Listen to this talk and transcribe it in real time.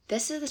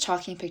This is the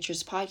Talking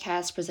Pictures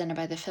podcast presented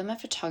by the Film and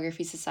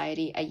Photography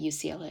Society at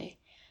UCLA.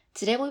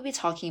 Today we'll be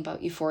talking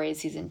about Euphoria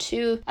Season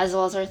 2, as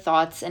well as our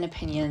thoughts and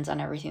opinions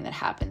on everything that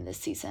happened this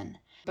season.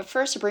 But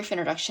first, a brief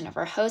introduction of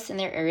our hosts and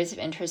their areas of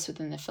interest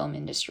within the film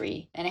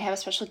industry. And I have a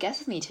special guest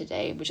with me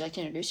today. Would you like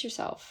to introduce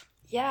yourself?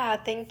 Yeah,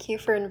 thank you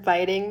for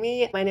inviting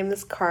me. My name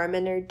is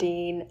Carmen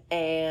Erdine,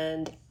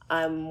 and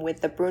I'm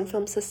with the Bruin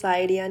Film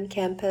Society on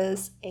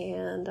campus,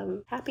 and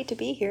I'm happy to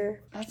be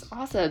here. That's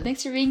awesome.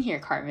 Thanks for being here,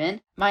 Carmen.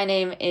 My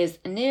name is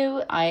Anu.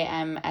 I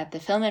am at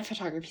the Film and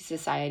Photography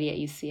Society at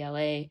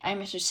UCLA.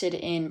 I'm interested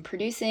in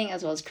producing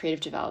as well as creative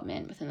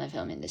development within the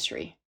film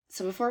industry.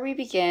 So before we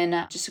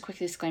begin, just a quick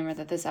disclaimer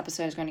that this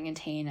episode is going to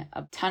contain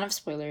a ton of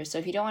spoilers. So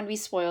if you don't want to be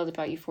spoiled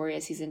about Euphoria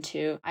Season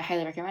 2, I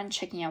highly recommend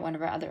checking out one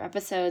of our other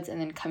episodes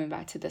and then coming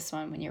back to this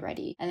one when you're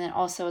ready. And then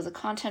also as a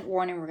content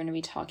warning, we're going to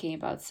be talking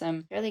about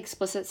some fairly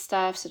explicit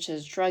stuff such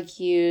as drug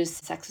use,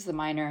 sex with a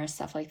minor,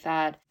 stuff like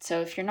that. So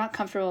if you're not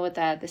comfortable with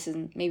that, this is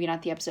maybe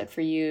not the episode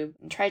for you.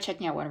 Try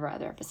checking out one of our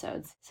other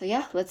episodes. So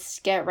yeah, let's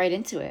get right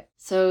into it.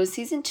 So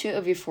Season 2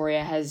 of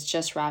Euphoria has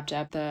just wrapped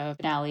up. The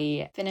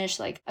finale finished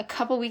like a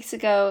couple weeks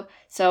ago.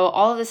 So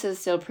all of this is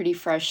still pretty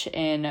fresh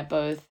in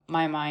both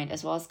my mind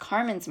as well as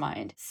Carmen's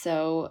mind.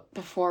 So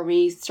before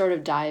we sort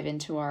of dive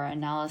into our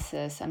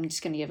analysis, I'm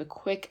just going to give a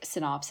quick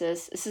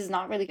synopsis. This is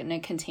not really going to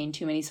contain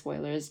too many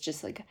spoilers,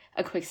 just like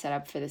a quick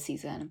setup for the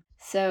season.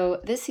 So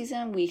this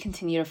season, we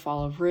continue to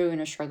follow Rue in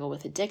her struggle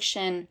with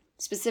addiction,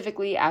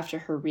 specifically after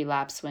her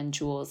relapse when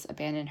Jules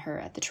abandoned her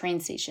at the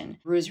train station.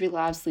 Rue's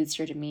relapse leads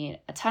her to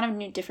meet a ton of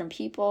new different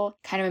people,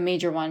 kind of a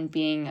major one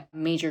being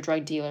major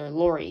drug dealer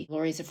Lori.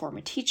 Lori's a former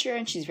teacher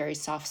and she's very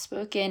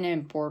soft-spoken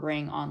and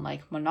bordering on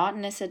like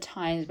monotonous at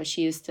times, but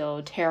she is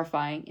still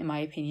terrifying in my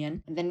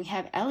opinion. And then we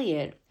have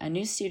Elliot, a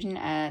new student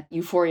at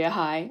Euphoria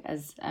High,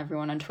 as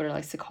everyone on Twitter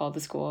likes to call the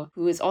school,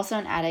 who is also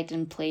an addict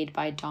and played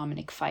by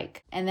Dominic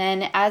Fike. And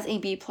then as a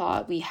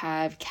B-plot, we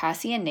have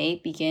Cassie and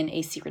Nate begin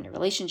a secret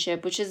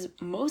relationship, which is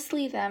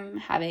mostly them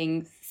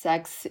having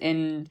sex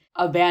in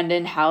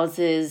abandoned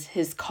houses,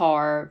 his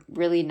car,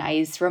 really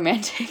nice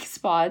romantic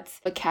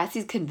spots. But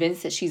Cassie's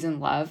convinced that she's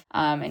in love.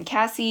 And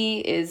Cassie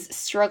is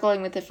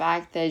struggling with the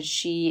fact that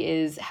she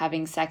is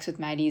having sex with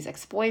Maddie's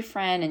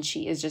ex-boyfriend and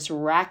she is just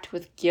racked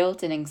with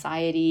guilt and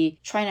anxiety,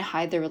 trying to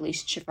hide their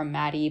relationship from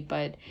Maddie.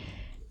 But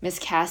Miss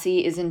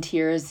Cassie is in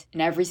tears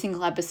in every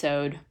single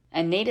episode.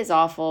 And Nate is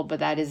awful, but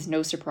that is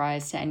no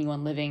surprise to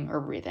anyone living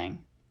or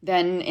breathing.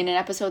 Then in an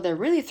episode that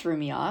really threw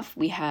me off,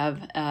 we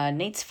have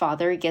Nate's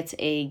father gets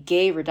a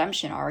gay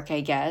redemption arc, I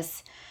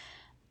guess.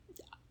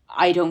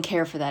 I don't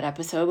care for that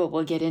episode, but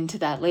we'll get into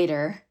that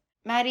later.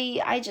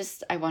 Maddie, I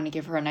want to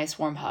give her a nice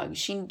warm hug.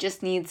 She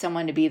just needs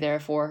someone to be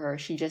there for her.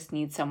 She just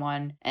needs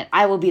someone, and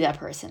I will be that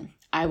person.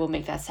 I will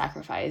make that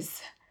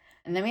sacrifice.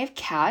 And then we have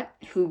Kat,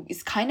 who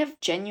is kind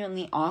of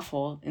genuinely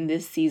awful in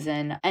this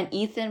season. And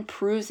Ethan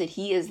proves that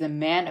he is the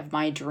man of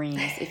my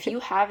dreams. If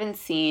you haven't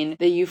seen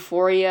the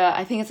Euphoria,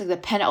 I think it's like the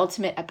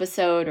penultimate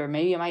episode, or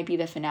maybe it might be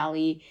the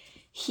finale,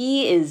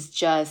 he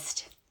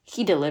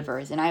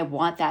delivers. And I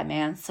want that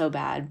man so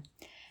bad.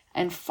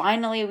 And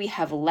finally, we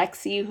have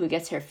Lexi, who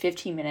gets her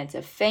 15 minutes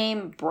of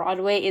fame.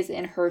 Broadway is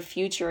in her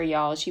future,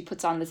 y'all. She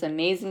puts on this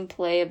amazing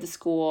play of the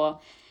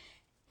school.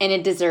 And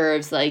it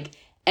deserves, like,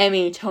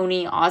 Emmy,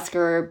 Tony,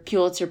 Oscar,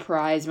 Pulitzer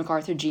Prize,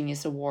 MacArthur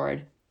Genius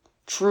Award.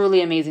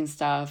 Truly amazing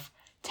stuff.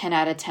 10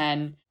 out of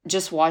 10.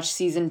 Just watch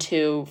season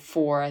 2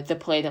 for the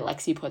play that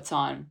Lexi puts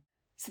on.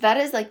 So that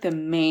is like the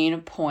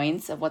main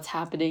points of what's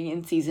happening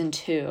in season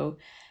 2.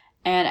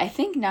 And I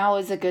think now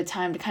is a good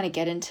time to kind of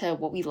get into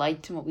what we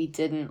liked and what we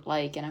didn't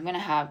like. And I'm going to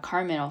have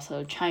Carmen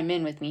also chime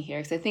in with me here,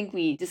 because I think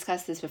we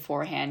discussed this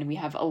beforehand. We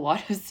have a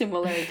lot of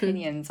similar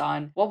opinions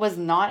on what was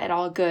not at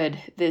all good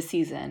this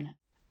season.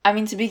 I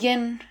mean, to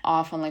begin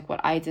off on like what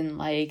I didn't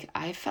like,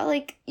 I felt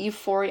like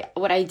Euphoria,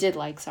 what I did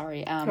like,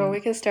 sorry. Well, we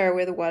can start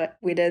with what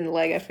we didn't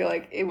like. I feel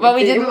like it what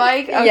we didn't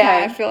like? Okay.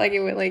 Yeah, I feel like it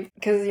would like,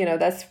 because, you know,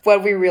 that's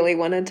what we really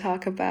want to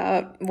talk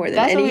about more than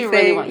anything. That's what we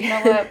really want. You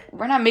know what?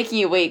 We're not making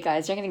you wait,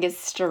 guys. You're going to get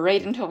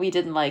straight into what we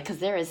didn't like, because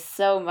there is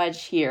so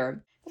much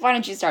here. Why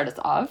don't you start us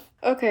off?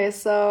 Okay,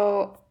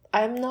 so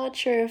I'm not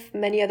sure if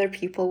many other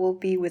people will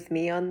be with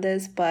me on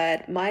this,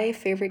 but my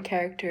favorite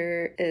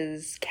character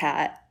is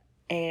Kat.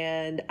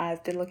 And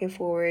I've been looking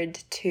forward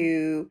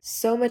to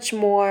so much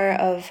more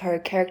of her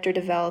character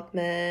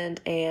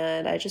development,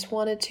 and I just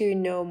wanted to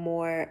know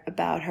more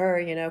about her,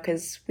 you know,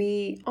 because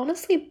we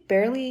honestly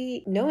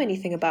barely know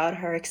anything about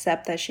her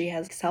except that she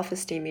has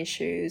self-esteem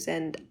issues,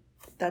 and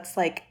that's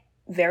like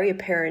very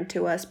apparent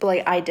to us, but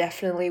like I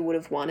definitely would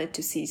have wanted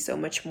to see so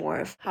much more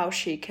of how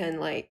she can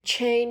like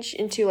change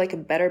into like a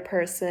better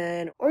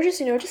person, or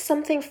just, you know, just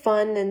something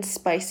fun and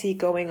spicy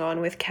going on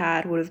with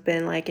Kat would have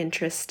been like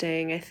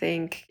interesting. I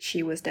think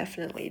she was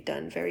definitely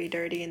done very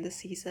dirty in the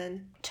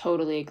season.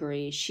 Totally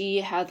agree.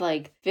 She had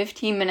like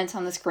 15 minutes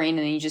on the screen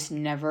and then you just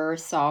never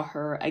saw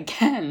her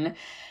again.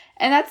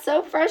 And that's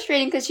so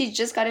frustrating because she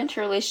just got into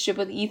a relationship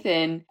with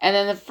Ethan. And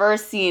then the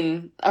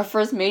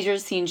first major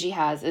scene she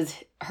has is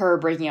her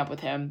breaking up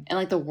with him in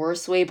like the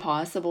worst way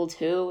possible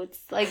too.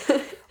 It's like,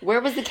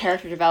 where was the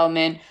character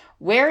development?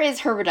 Where is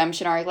her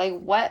redemption arc? Like,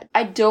 what?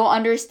 I don't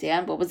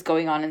understand what was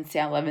going on in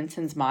Sam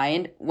Levinson's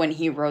mind when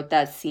he wrote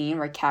that scene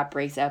where Kat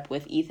breaks up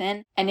with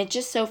Ethan. And it's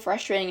just so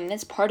frustrating. And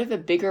it's part of a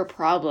bigger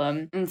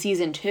problem in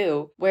season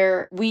 2,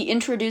 where we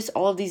introduce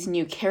all of these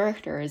new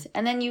characters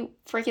and then you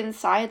freaking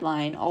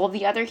sideline all of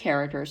the other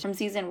characters from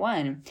season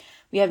 1.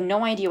 We have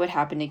no idea what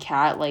happened to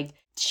Kat. Like,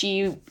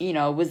 she,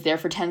 was there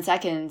for 10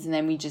 seconds and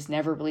then we just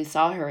never really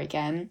saw her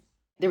again.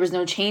 There was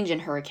no change in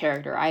her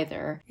character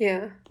either.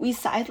 Yeah. We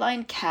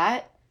sidelined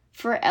Kat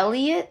for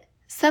Elliot.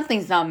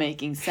 Something's not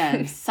making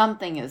sense.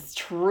 Something is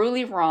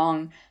truly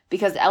wrong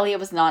because Elliot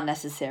was not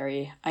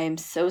necessary. I am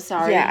so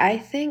sorry. Yeah, I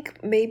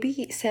think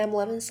maybe Sam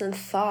Levinson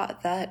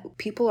thought that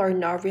people are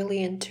not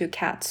really into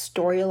Kat's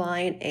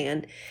storyline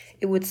and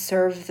it would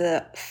serve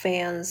the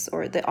fans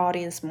or the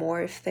audience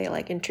more if they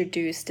like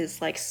introduced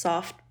this like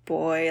soft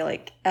boy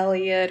like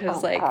Elliot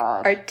who's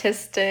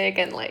artistic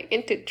and like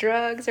into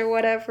drugs or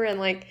whatever,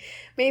 and like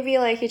maybe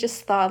like he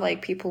just thought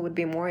like people would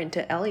be more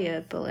into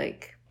Elliot, but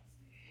like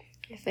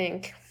I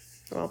think,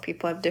 well,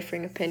 people have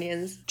differing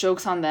opinions.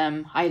 Joke's on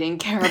them. I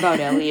didn't care about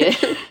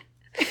Elliot.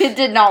 It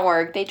did not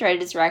work. They tried to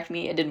distract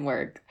me. It didn't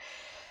work.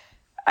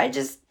 I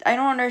don't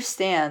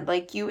understand.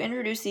 Like, you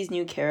introduce these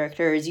new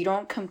characters. You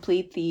don't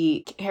complete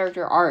the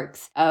character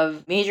arcs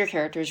of major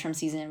characters from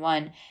season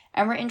 1.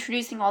 And we're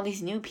introducing all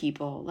these new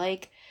people.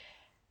 Like,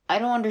 I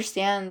don't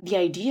understand the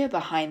idea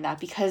behind that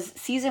because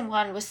season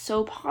 1 was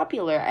so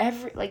popular.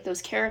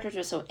 Those characters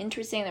were so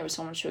interesting. There was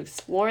so much to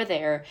explore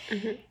there.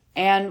 Mm-hmm.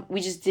 And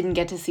we just didn't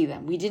get to see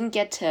them. We didn't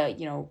get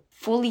to,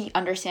 fully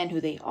understand who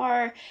they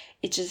are.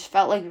 It just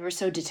felt like we were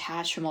so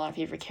detached from all our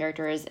favorite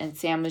characters and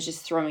Sam was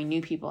just throwing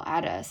new people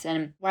at us.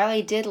 And while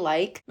I did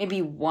like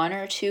maybe 1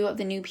 or 2 of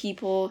the new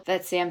people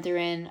that Sam threw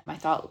in, I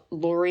thought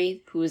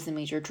Lori, who was the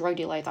major drug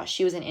dealer, I thought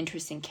she was an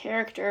interesting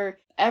character.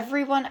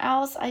 Everyone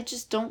else, I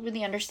just don't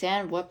really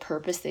understand what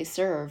purpose they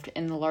served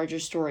in the larger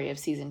story of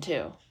season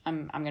 2.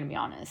 I'm going to be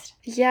honest.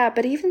 Yeah,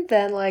 but even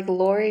then, like,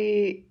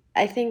 Lori,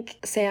 I think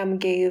Sam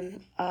gave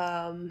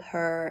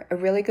her a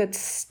really good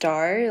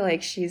start.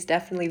 Like, she's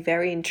definitely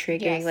very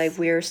intriguing. Yes. Like,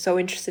 we're so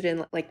interested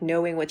in like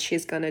knowing what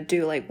she's gonna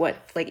do, like what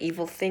like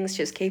evil things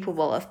she's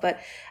capable of. But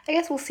I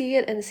guess we'll see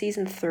it in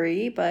season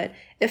 3. But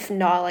if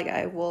not, like,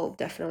 I will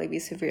definitely be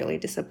severely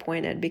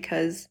disappointed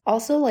because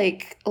also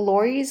like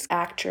Laurie's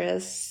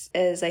actress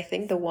is, I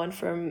think, the one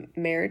from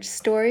Marriage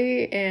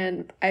Story,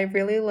 and I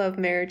really love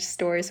Marriage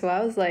Story, so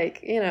I was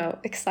like,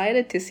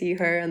 excited to see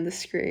her on the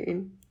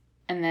screen.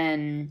 And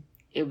then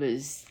it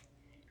was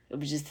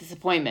just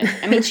disappointment.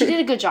 I mean, she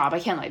did a good job. I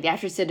can't lie. The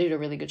actress did a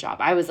really good job.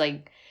 I was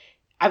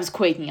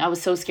quaking. I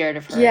was so scared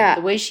of her. Yeah.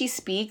 The way she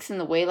speaks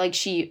and the way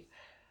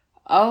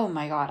oh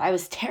my God, I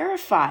was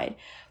terrified.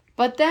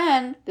 But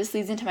then this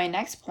leads into my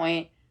next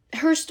point.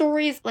 Her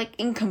story is like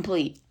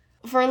incomplete.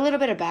 For a little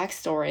bit of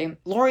backstory,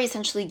 Lori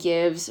essentially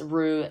gives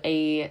Rue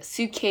a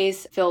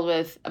suitcase filled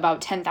with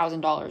about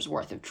 $10,000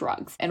 worth of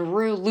drugs. And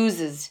Rue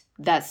loses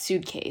that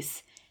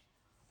suitcase.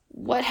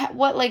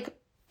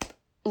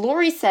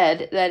 Lori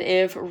said that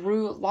if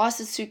Rue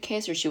lost a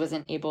suitcase or she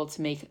wasn't able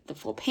to make the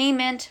full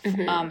payment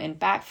and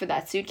back for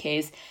that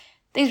suitcase,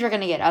 things were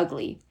going to get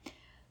ugly.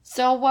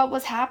 So what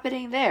was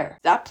happening there?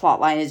 That plot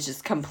line is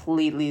just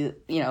completely,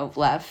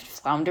 left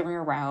floundering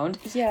around.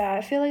 Yeah,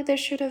 I feel like there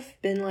should have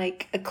been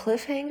like a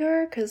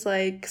cliffhanger because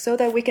like so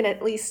that we can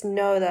at least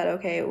know that,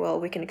 okay, well,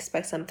 we can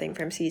expect something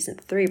from season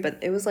 3, but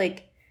it was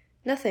like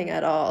nothing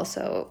at all.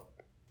 So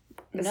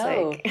it's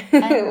like,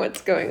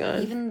 what's going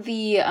on? Even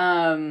the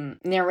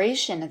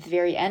narration at the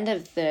very end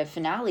of the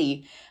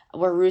finale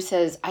where Rue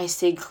says, "I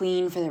stay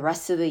clean for the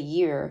rest of the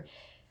year."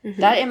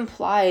 Mm-hmm. That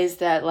implies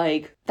that,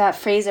 like, that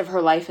phase of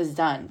her life is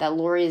done, that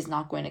Lori is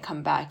not going to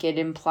come back. It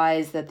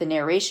implies that the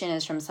narration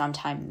is from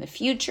sometime in the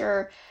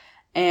future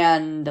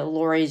and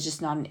Lori is just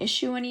not an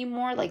issue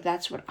anymore. Like,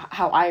 that's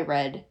how I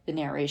read the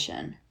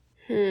narration.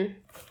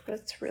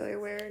 That's really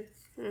weird.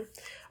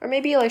 Or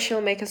maybe like she'll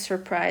make a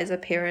surprise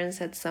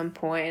appearance at some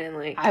point and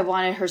like I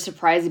wanted her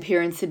surprise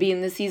appearance to be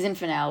in the season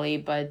finale,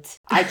 but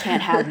I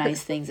can't have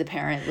nice things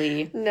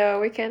apparently. No,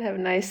 we can't have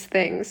nice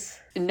things.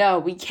 No,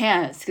 we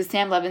can't. Because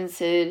Sam Levinson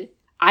said,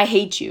 "I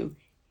hate you."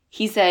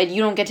 He said,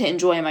 "You don't get to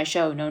enjoy my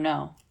show."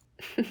 No.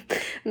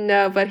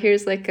 No, but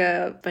here's like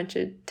a bunch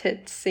of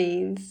tit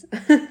scenes.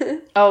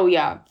 Oh,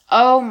 yeah.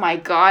 Oh my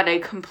God, I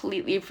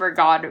completely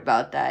forgot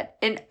about that.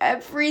 In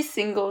every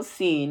single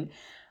scene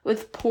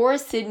with poor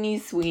Sydney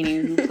Sweeney,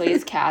 who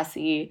plays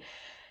Cassie,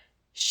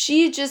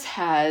 she just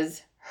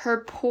has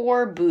her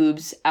poor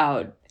boobs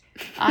out.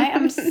 I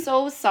am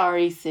so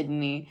sorry,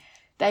 Sydney,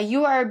 that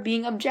you are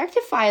being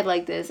objectified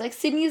like this. Like,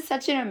 Sydney is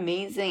such an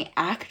amazing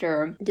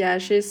actor. Yeah,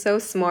 she's so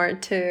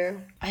smart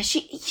too.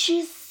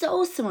 She's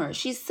so smart.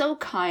 She's so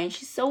kind.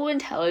 She's so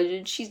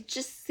intelligent. She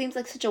just seems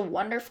like such a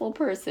wonderful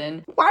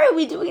person. Why are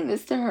we doing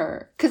this to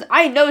her? Because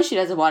I know she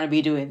doesn't want to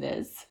be doing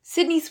this.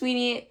 Sydney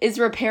Sweeney is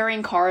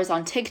repairing cars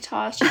on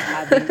TikTok. She's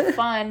having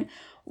fun.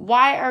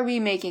 Why are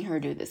we making her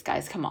do this,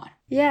 guys? Come on.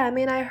 Yeah, I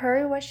mean, I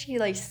heard what she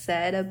like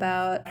said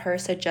about her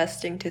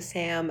suggesting to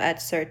Sam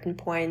at certain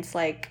points,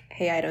 like,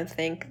 hey, I don't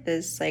think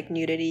this like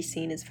nudity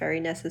scene is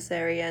very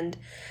necessary. And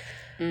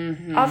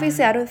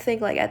obviously, I don't think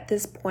like at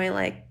this point,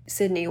 like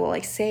Sydney will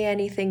like say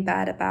anything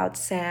bad about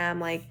Sam,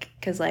 like,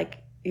 because like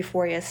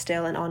Euphoria is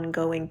still an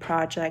ongoing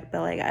project.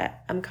 But like,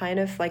 I'm kind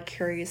of like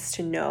curious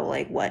to know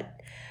like what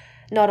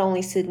not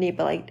only Sydney,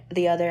 but like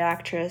the other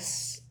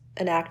actress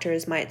and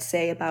actors might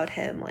say about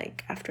him,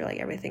 like after like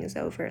everything is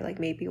over. Like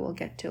maybe we'll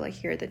get to like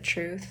hear the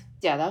truth.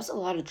 Yeah, that was a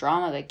lot of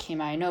drama that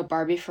came out. I know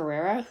Barbie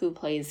Ferreira, who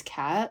plays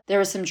Kat, there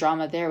was some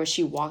drama there where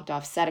she walked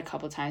off set a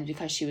couple times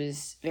because she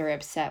was very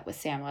upset with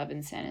Sam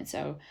Levinson. And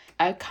so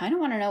I kind of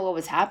want to know what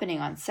was happening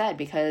on set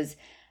because,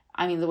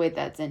 I mean, the way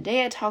that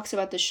Zendaya talks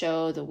about the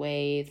show, the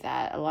way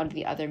that a lot of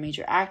the other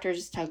major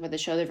actors talk about the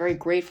show, they're very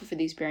grateful for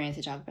the experience.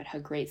 They talk about how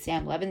great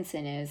Sam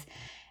Levinson is.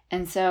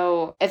 And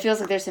so it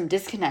feels like there's some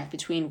disconnect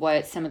between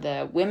what some of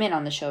the women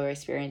on the show are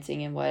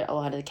experiencing and what a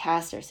lot of the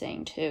cast are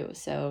saying too.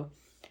 So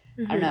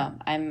I don't know.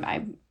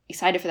 I'm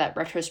excited for that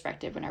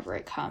retrospective whenever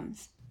it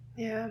comes.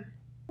 Yeah.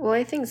 Well,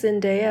 I think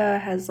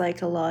Zendaya has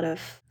like a lot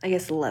of, I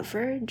guess,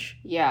 leverage.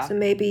 Yeah. So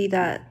maybe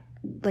that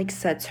like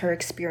sets her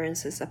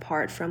experiences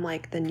apart from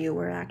like the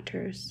newer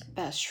actors.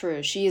 That's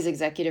true. She is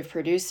executive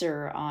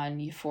producer on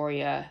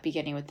Euphoria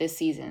beginning with this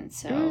season.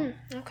 So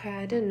okay,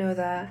 I didn't know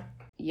that.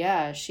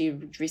 Yeah, she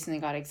recently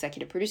got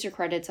executive producer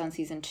credits on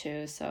season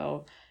 2,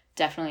 so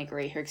definitely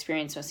agree. Her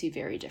experience must be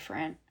very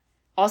different.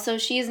 Also,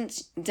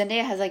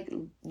 Zendaya has like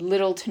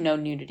little to no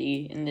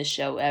nudity in this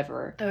show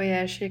ever. Oh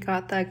yeah, she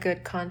got that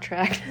good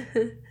contract.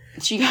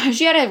 She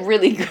had a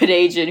really good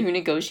agent who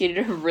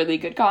negotiated a really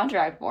good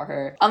contract for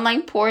her.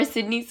 Unlike poor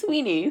Sydney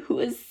Sweeney, who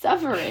is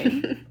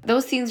suffering.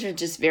 Those scenes are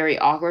just very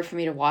awkward for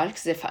me to watch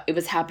because if it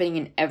was happening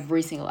in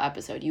every single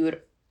episode, you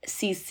would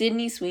see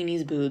Sydney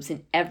Sweeney's boobs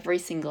in every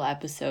single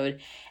episode.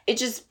 It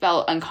just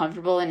felt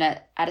uncomfortable, and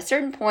at a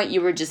certain point,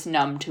 you were just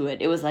numb to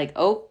it. It was like,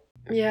 oh,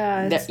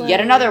 yeah, it's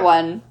yet another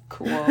one.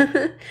 Cool.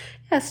 Yeah,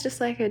 it's just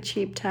like a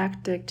cheap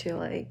tactic to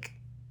like,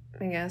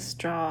 I guess,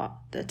 draw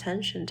the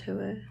attention to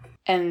it.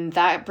 And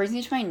that brings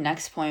me to my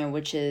next point,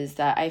 which is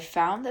that I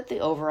found that the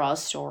overall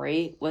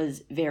story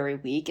was very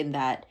weak and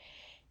that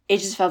it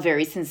just felt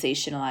very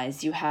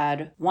sensationalized. You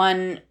had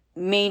one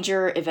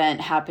major event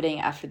happening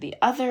after the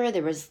other.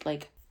 There was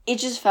like, it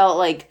just felt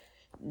like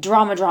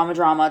drama,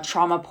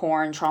 trauma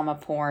porn.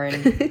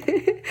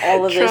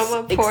 All of this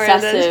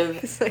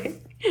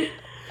excessive.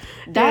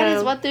 That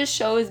is what this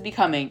show is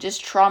becoming,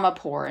 just trauma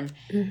porn.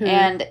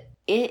 And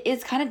it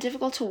is kind of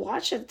difficult to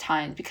watch at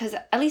times because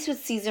at least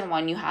with season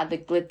 1, you had the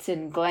glitz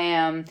and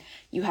glam.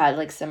 You had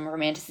like some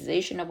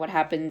romanticization of what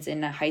happens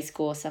in a high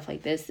school, stuff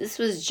like this. This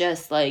was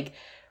just like,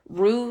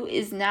 Rue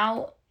is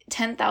now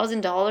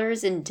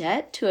 $10,000 in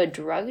debt to a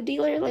drug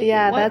dealer. Like,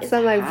 yeah, that's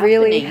some like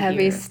really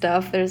heavy here?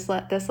 Stuff. There's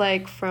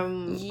like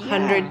from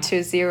 100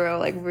 to 0,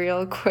 like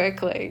real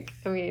quick. Like,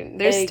 I mean,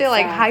 there's still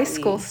like high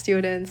school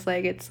students.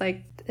 Like, it's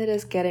like, it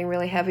is getting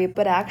really heavy.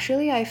 But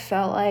actually, I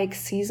felt like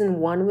season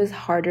 1 was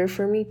harder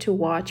for me to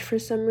watch for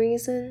some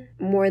reason,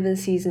 more than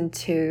season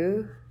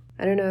 2.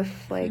 I don't know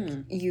if like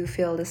you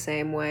feel the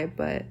same way,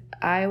 but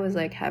I was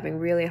like having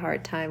really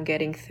hard time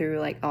getting through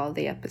like all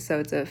the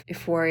episodes of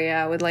Euphoria.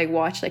 I would like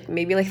watch like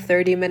maybe like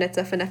 30 minutes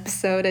of an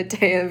episode a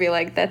day and be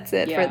like, that's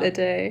it for the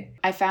day.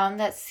 I found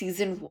that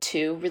season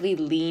 2 really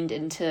leaned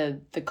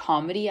into the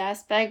comedy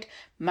aspect.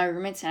 My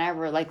roommates and I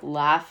were like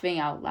laughing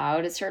out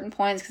loud at certain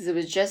points because it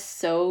was just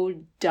so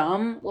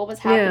dumb what was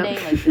happening.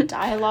 Like the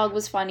dialogue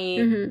was funny.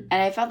 And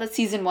I felt that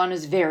season 1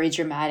 was very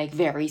dramatic,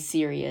 very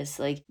serious,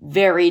 like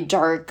very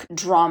dark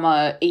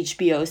drama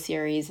HBO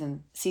series.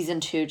 And season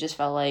 2 just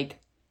felt like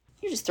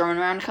you're just throwing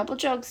around a couple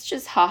jokes,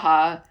 just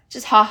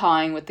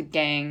ha-haing with the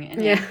gang.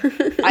 And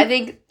I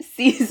think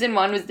season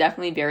 1 was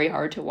definitely very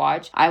hard to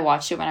watch. I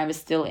watched it when I was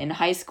still in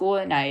high school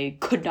and I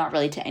could not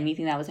relate to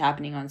anything that was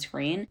happening on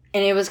screen.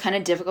 And it was kind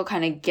of difficult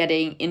kind of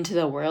getting into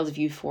the world of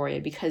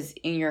Euphoria because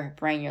in your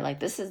brain, you're like,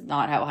 this is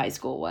not how high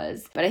school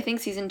was. But I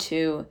think season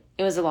 2,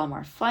 it was a lot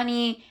more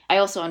funny. I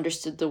also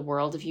understood the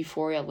world of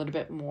Euphoria a little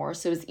bit more,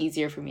 so it was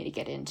easier for me to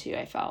get into,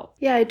 I felt.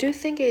 Yeah, I do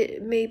think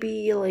it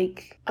maybe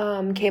like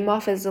came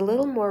off as a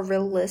little more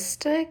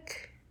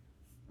realistic.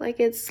 Like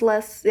it's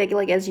less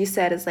like as you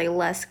said, it's like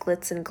less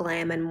glitz and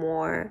glam and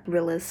more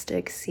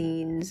realistic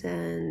scenes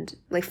and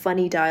like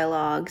funny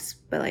dialogues,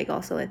 but like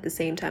also at the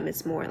same time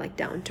it's more like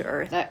down to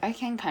earth. I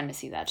can kind of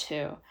see that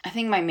too. I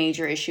think my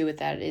major issue with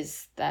that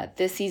is that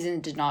this season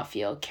did not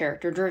feel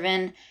character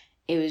driven.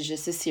 It was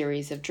just a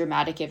series of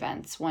dramatic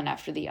events, one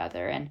after the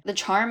other. And the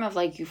charm of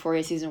like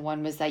Euphoria season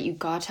 1 was that you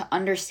got to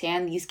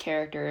understand these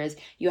characters.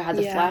 You had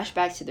the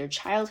flashback to their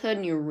childhood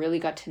and you really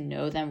got to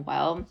know them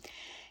well.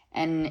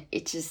 And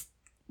it just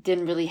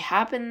didn't really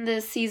happen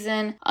this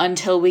season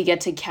until we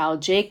get to Cal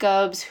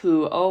Jacobs,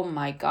 who, oh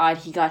my God,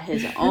 he got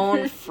his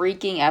own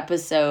freaking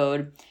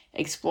episode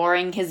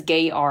exploring his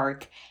gay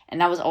arc. And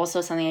that was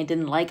also something I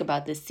didn't like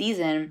about this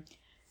season,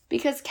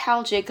 Because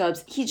Cal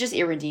Jacobs, he's just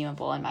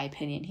irredeemable in my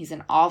opinion. He's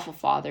an awful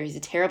father. He's a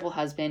terrible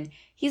husband.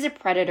 He's a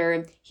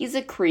predator. He's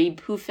a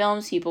creep who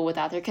films people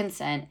without their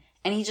consent.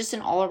 And he's just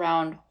an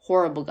all-around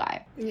horrible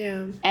guy.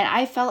 Yeah. And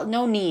I felt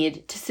no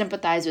need to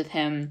sympathize with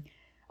him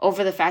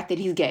over the fact that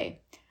he's gay.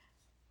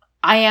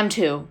 I am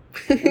too.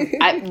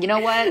 You know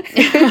what?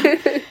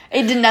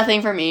 It did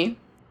nothing for me.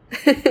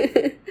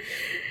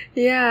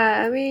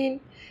 Yeah, I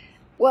mean,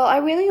 well, I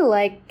really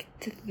liked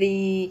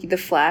the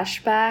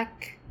flashback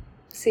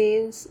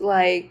scenes,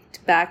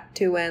 like back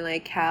to when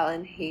like Cal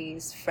and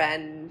his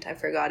friend, I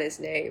forgot his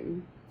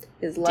name,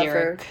 his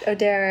lover,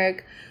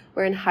 Derek,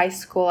 were in high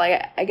school.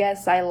 I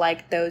guess I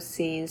like those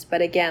scenes,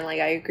 but again, like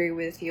I agree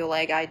with you,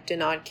 like I do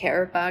not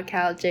care about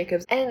Cal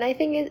Jacobs, and I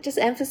think it just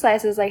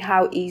emphasizes like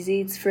how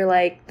easy it's for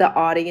like the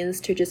audience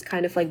to just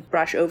kind of like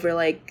brush over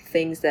like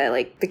things that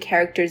like the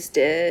characters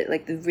did,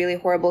 like the really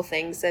horrible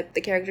things that the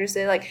characters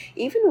did. Like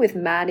even with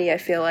Maddie, I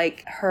feel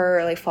like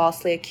her like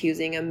falsely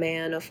accusing a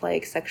man of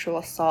like sexual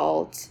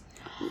assault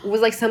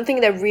was like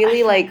something that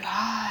really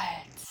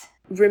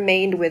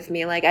remained with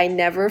me. Like I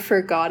never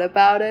forgot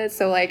about it,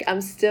 so like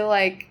I'm still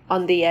like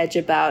on the edge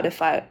about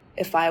if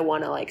I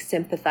want to like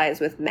sympathize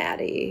with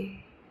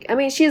Maddie. I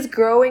mean, she's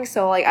growing,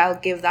 so like I'll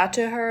give that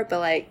to her, but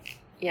like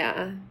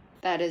yeah,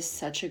 that is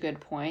such a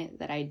good point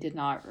that I did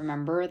not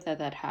remember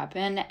that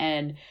happened,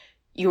 and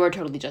you are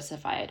totally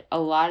justified. A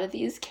lot of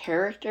these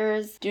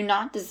characters do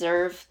not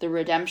deserve the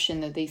redemption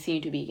that they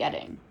seem to be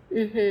getting.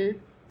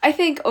 I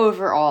think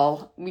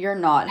overall, we are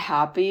not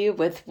happy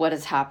with what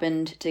has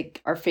happened to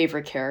our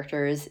favorite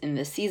characters in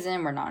this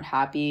season. We're not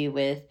happy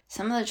with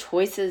some of the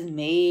choices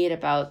made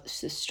about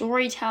the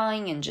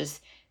storytelling and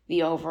just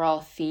the overall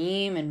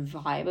theme and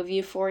vibe of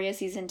Euphoria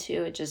Season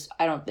 2.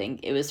 I don't think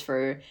it was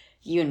for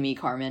you and me,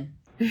 Carmen.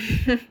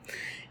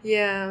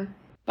 Yeah.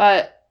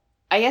 But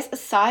I guess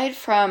aside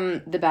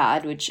from the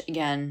bad, which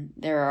again,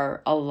 there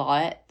are a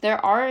lot,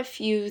 there are a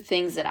few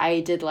things that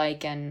I did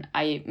like, and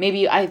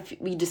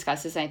we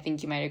discussed this, and I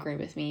think you might agree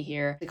with me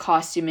here. The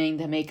costuming,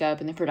 the makeup,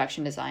 and the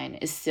production design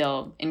is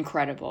still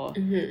incredible.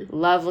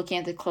 Love looking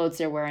at the clothes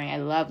they're wearing. I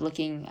love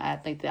looking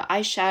at like the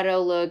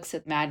eyeshadow looks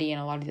that Maddie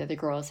and a lot of the other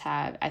girls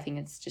have. I think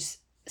it's just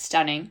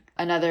stunning.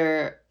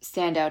 Another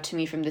standout to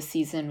me from this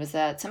season was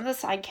that some of the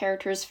side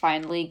characters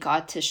finally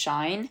got to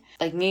shine.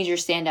 Like major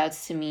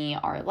standouts to me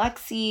are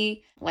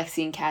Lexi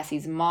and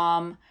Cassie's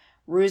mom,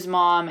 Rue's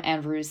mom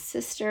and Rue's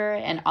sister,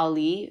 and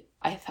Ali.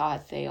 I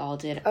thought they all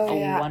did a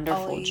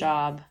wonderful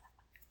job.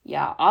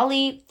 Yeah,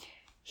 Ali,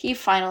 he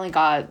finally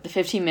got the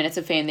 15 minutes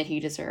of fame that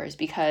he deserves,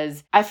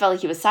 because I felt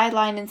like he was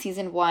sidelined in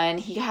season 1.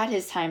 He had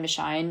his time to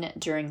shine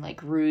during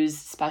like Rue's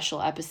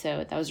special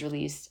episode that was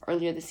released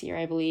earlier this year,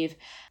 I believe.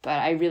 But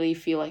I really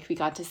feel like we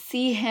got to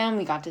see him.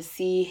 We got to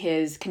see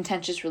his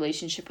contentious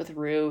relationship with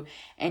Rue,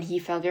 and he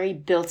felt very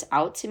built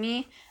out to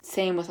me.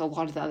 Same with a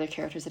lot of the other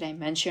characters that I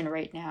mentioned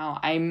right now.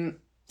 I'm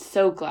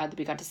so glad that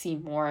we got to see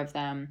more of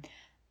them,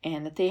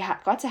 and that they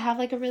got to have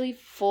like a really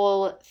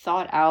full,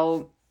 thought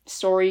out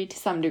story to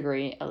some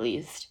degree, at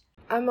least.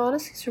 I'm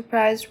honestly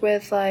surprised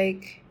with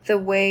like the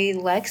way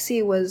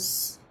Lexi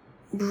was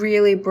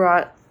really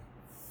brought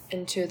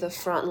into the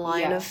front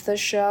line of the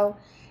show,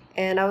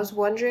 and I was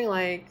wondering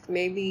like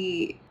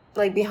maybe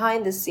like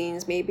behind the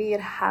scenes, maybe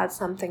it had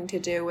something to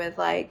do with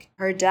like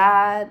her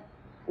dad.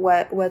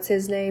 What's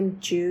his name?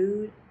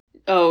 Judd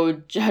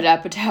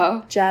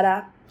Apatow. Judd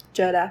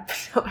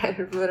Apatow. I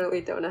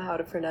literally don't know how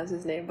to pronounce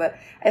his name, but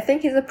I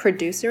think he's a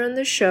producer on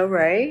the show,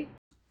 right?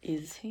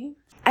 Is he?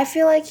 I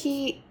feel like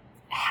he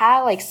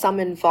had like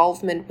some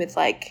involvement with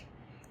like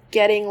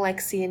getting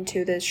Lexi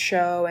into this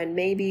show, and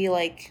maybe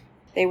like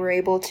they were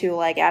able to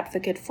like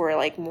advocate for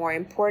like more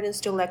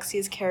importance to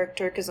Lexi's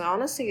character, because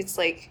honestly it's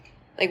like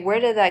where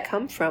did that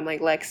come from,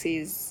 like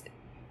Lexi's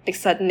like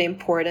sudden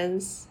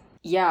importance?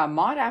 Yeah,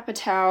 Maud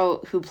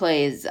Apatow, who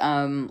plays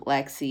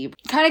Lexi,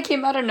 kind of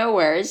came out of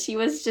nowhere. She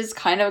was just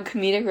kind of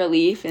comedic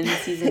relief in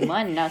season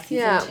 1. Now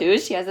season 2,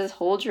 she has this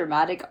whole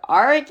dramatic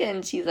arc,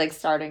 and she's like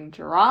starting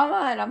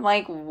drama, and I'm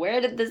like, where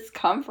did this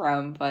come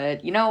from?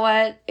 But you know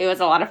what? It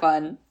was a lot of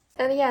fun.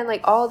 And yeah, and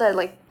like all that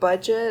like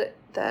budget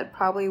that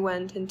probably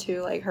went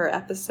into like her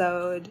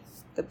episode,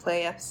 the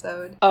play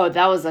episode. Oh,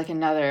 that was like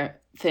another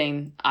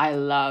thing I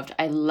loved.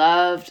 I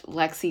loved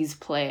Lexi's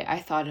play. I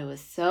thought it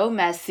was so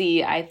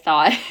messy. I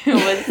thought it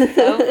was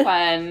so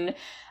fun.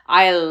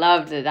 I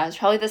loved it. That's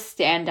probably the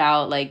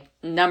standout, like,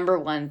 number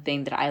one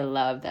thing that I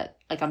love that,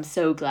 like, I'm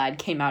so glad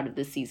came out of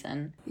this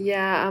season.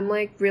 Yeah, I'm,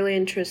 like, really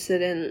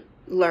interested in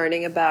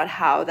learning about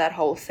how that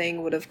whole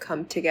thing would have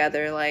come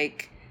together.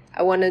 Like,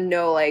 I want to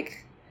know,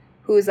 like,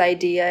 whose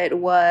idea it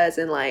was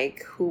and,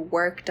 like, who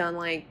worked on,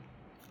 like,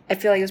 I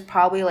feel like it was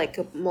probably,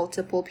 like,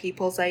 multiple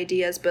people's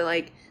ideas, but,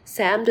 like,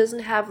 Sam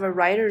doesn't have a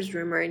writer's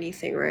room or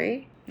anything,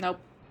 right? Nope.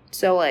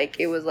 So, like,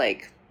 it was,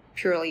 like,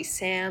 purely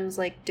Sam's,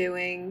 like,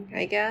 doing,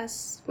 I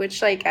guess.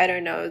 Which, like, I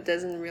don't know, it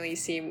doesn't really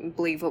seem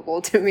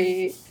believable to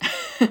me.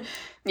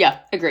 Yeah,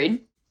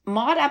 agreed.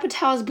 Maud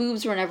Apatow's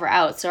boobs were never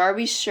out, so are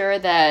we sure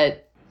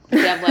that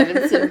Sam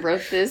Levinson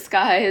wrote this,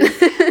 guys?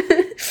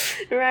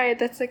 Right,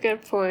 that's a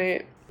good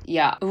point.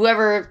 Yeah,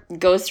 whoever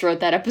ghost wrote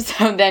that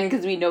episode then,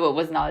 because we know it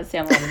was not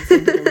Sam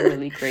Levinson, did a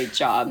really great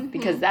job,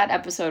 because that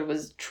episode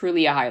was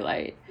truly a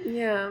highlight.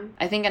 Yeah.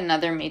 I think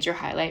another major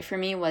highlight for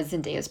me was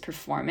Zendaya's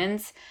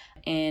performance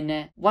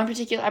in one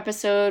particular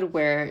episode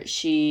where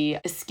she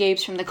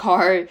escapes from the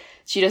car.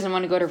 She doesn't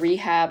want to go to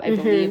rehab. I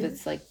believe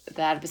it's like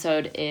that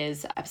episode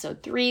is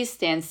episode 3,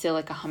 Stand Still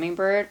Like a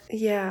Hummingbird.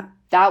 Yeah.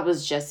 That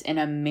was just an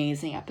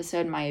amazing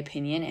episode, in my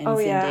opinion. And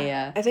Zendaya,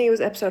 yeah. I think it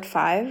was episode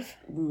 5.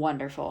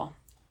 Wonderful.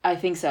 I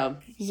think so.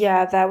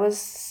 Yeah, that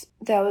was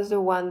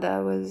the one that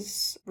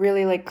was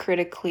really like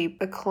critically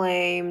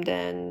acclaimed,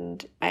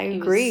 and I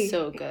agree. It was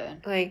so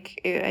good.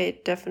 Like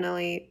it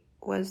definitely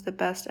was the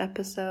best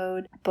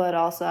episode, but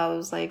also I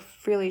was like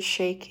really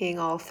shaking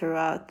all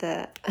throughout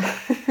the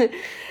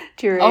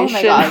duration. Oh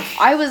my god,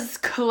 I was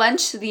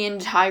clenched the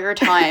entire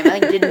time. I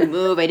didn't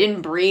move, I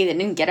didn't breathe, I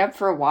didn't get up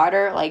for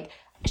water. Like,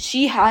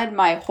 she had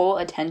my whole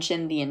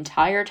attention the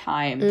entire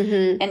time.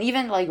 And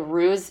even like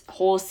Rue's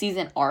whole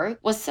season arc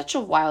was such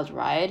a wild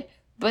ride,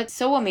 but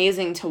so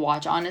amazing to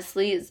watch,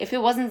 honestly. If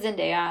it wasn't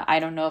Zendaya, I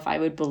don't know if I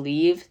would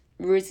believe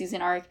Rue's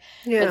season arc.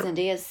 Yeah. But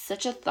Zendaya is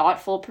such a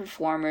thoughtful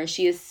performer.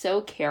 She is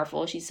so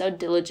careful. She's so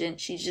diligent.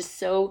 She's just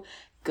so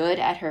good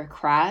at her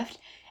craft.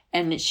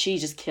 And she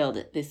just killed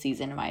it this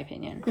season, in my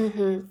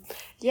opinion.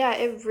 Yeah,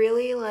 it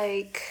really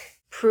like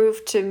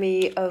proved to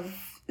me of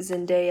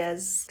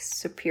Zendaya's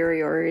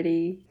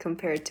superiority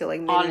compared to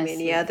like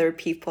many other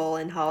people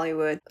in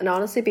Hollywood. And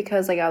honestly,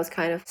 because like I was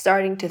kind of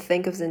starting to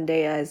think of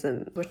Zendaya as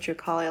what you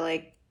call it,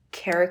 like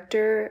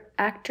character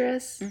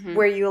actress,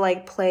 where you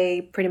like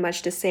play pretty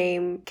much the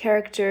same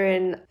character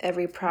in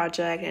every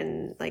project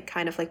and like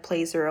kind of like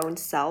plays your own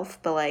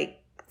self. But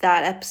like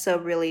that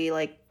episode really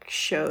like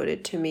showed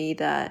it to me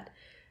that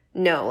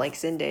no, like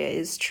Zendaya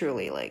is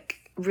truly like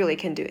really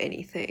can do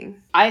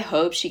anything. I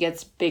hope she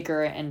gets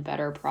bigger and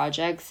better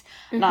projects.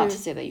 Not to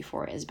say that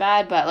Euphoria is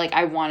bad, but like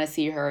I want to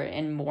see her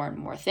in more and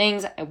more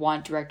things. I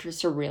want directors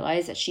to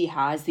realize that she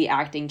has the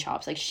acting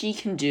chops. Like, she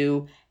can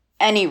do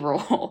any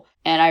role.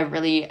 And I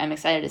really am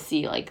excited to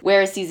see like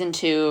where season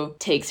 2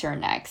 takes her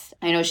next.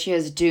 I know she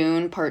has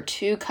Dune Part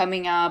 2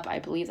 coming up. I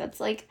believe that's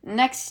like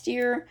next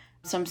year.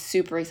 So I'm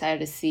super excited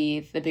to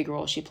see the big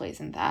role she plays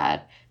in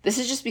that. This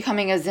is just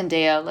becoming a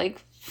Zendaya like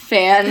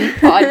fan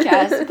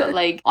podcast, but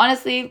like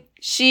honestly,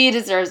 she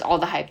deserves all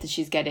the hype that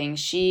she's getting.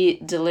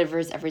 She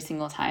delivers every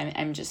single time.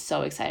 I'm just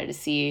so excited to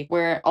see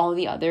where all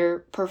the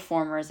other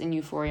performers in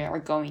Euphoria are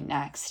going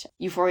next.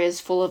 Euphoria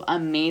is full of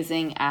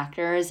amazing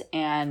actors,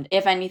 and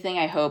if anything,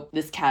 I hope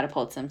this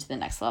catapults them to the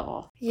next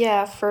level.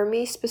 Yeah, for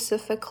me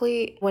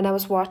specifically, when I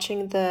was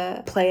watching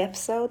the play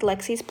episode,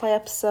 Lexi's play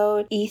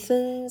episode,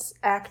 Ethan's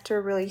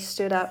actor really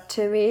stood out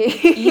to me.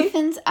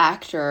 Ethan's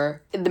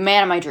actor, the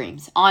man of my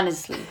dreams,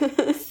 honestly.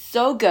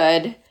 So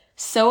good,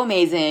 so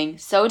amazing,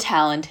 so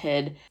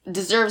talented,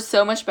 deserves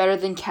so much better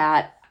than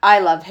Kat. I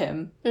love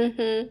him.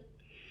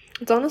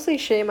 It's honestly a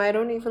shame I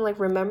don't even like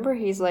remember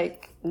his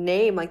like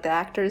name, like the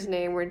actor's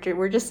name.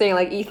 We're just saying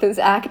like Ethan's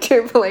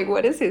actor, but like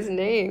what is his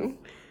name?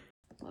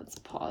 Let's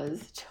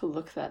pause to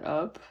look that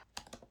up.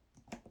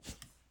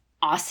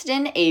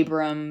 Austin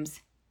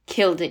Abrams.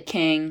 Killed it,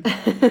 King.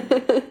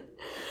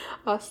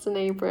 Austin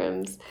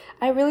Abrams.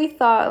 I really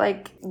thought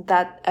like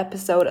that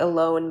episode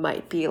alone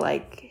might be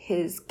like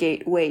his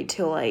gateway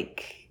to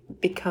like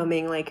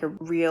becoming like a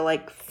real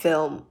like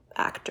film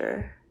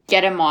actor.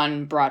 Get him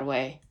on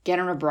Broadway. Get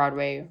him to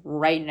Broadway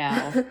right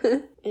now.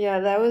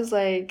 Yeah, that was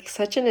like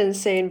such an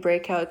insane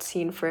breakout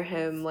scene for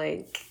him.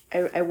 Like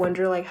I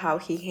wonder like how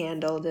he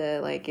handled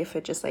it, like if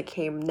it just like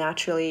came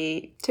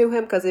naturally to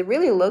him, because it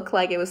really looked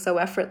like it was so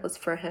effortless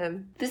for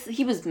him.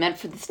 He was meant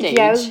for the stage.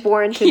 Yeah, I was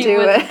born to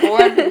do it. He was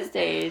born for the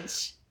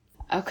stage.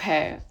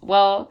 Okay,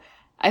 well,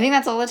 I think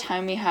that's all the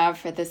time we have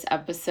for this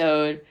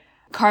episode.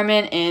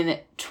 Carmen, in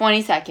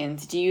 20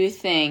 seconds, do you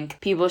think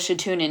people should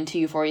tune into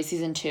Euphoria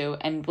Season 2,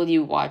 and will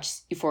you watch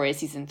Euphoria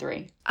Season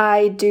 3?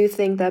 I do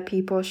think that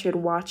people should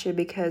watch it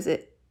because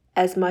it,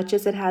 as much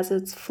as it has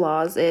its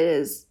flaws, it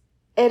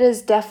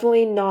is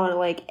definitely not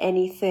like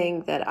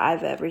anything that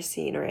I've ever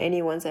seen or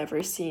anyone's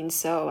ever seen.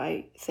 So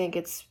I think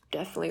it's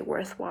definitely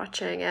worth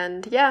watching.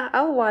 And yeah,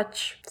 I'll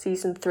watch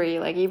season 3.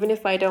 Like, even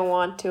if I don't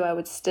want to, I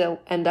would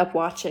still end up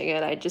watching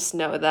it. I just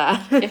know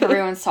that. If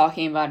everyone's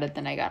talking about it,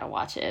 then I gotta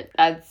watch it.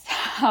 That's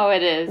how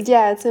it is.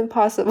 Yeah, it's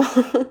impossible.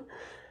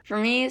 For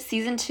me,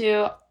 season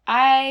 2,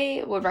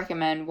 I would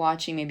recommend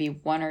watching maybe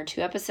 1 or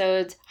 2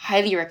 episodes.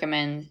 Highly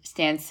recommend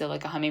Stand Still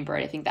Like a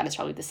Hummingbird. I think that is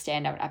probably the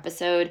standout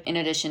episode, in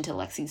addition to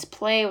Lexi's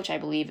play, which I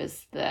believe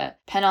is the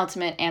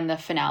penultimate and the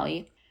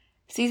finale.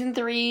 Season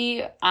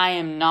 3, I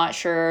am not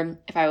sure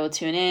if I will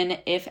tune in.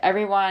 If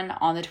everyone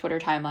on the Twitter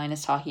timeline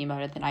is talking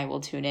about it, then I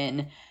will tune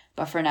in.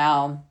 But for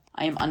now,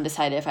 I am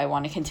undecided if I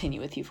want to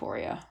continue with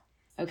Euphoria.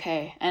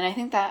 Okay, and I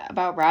think that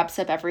about wraps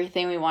up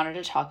everything we wanted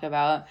to talk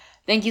about.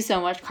 Thank you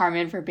so much,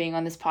 Carmen, for being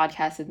on this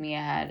podcast with me.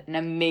 I had an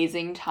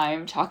amazing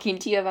time talking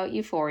to you about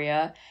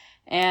Euphoria,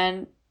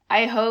 and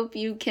I hope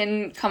you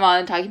can come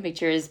on Talking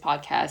Pictures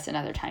podcast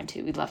another time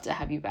too. We'd love to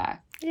have you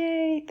back.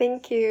 Yay,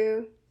 thank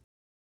you.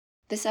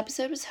 This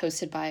episode was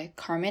hosted by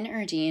Carmen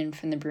Erdine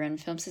from the Bruin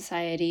Film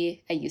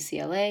Society at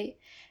UCLA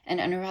and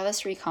Anuradha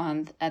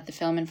Srikanth at the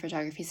Film and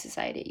Photography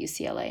Society at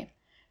UCLA.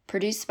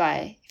 Produced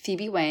by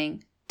Phoebe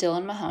Wang,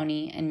 Dylan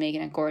Mahoney, and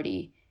Megan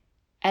Gordy.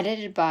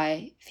 Edited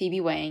by Phoebe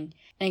Wang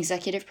and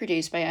executive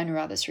produced by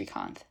Anuradha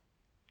Srikanth.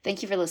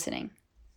 Thank you for listening.